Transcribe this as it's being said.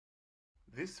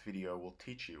This video will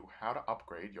teach you how to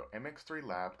upgrade your MX3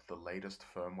 LAB to the latest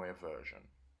firmware version.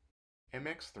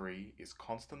 MX3 is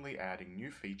constantly adding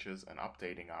new features and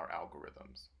updating our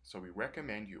algorithms, so we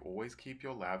recommend you always keep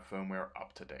your lab firmware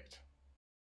up to date.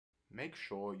 Make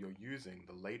sure you're using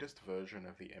the latest version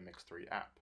of the MX3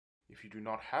 app. If you do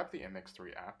not have the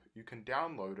MX3 app, you can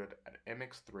download it at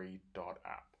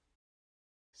mx3.app.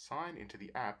 Sign into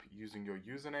the app using your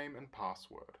username and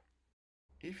password.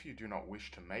 If you do not wish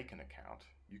to make an account,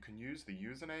 you can use the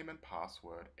username and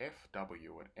password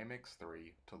FW at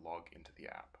MX3 to log into the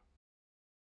app.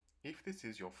 If this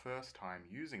is your first time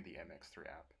using the MX3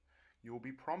 app, you will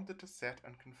be prompted to set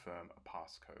and confirm a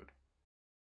passcode.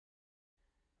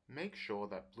 Make sure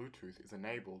that Bluetooth is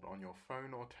enabled on your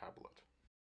phone or tablet.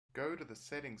 Go to the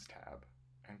Settings tab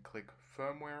and click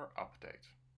Firmware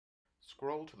Update.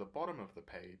 Scroll to the bottom of the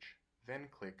page, then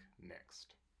click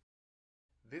Next.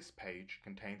 This page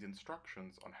contains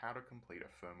instructions on how to complete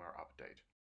a firmware update.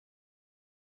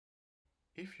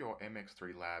 If your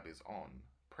MX3 LAB is on,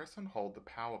 press and hold the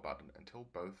power button until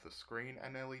both the screen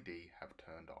and LED have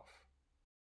turned off.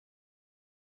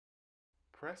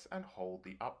 Press and hold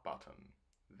the up button,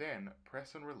 then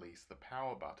press and release the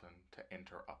power button to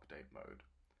enter update mode.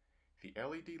 The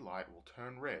LED light will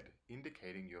turn red,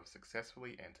 indicating you have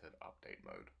successfully entered update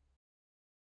mode.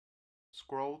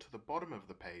 Scroll to the bottom of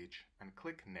the page and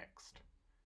click Next.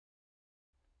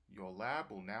 Your lab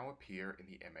will now appear in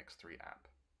the MX3 app.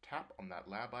 Tap on that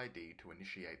lab ID to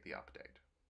initiate the update.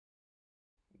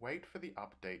 Wait for the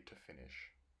update to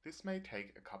finish. This may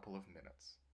take a couple of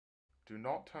minutes. Do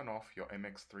not turn off your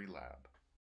MX3 LAB.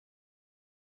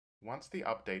 Once the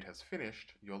update has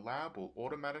finished, your lab will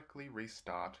automatically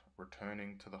restart,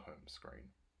 returning to the home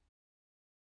screen.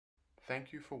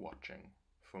 Thank you for watching.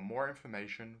 For more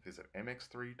information, visit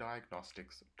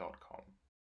mx3diagnostics.com.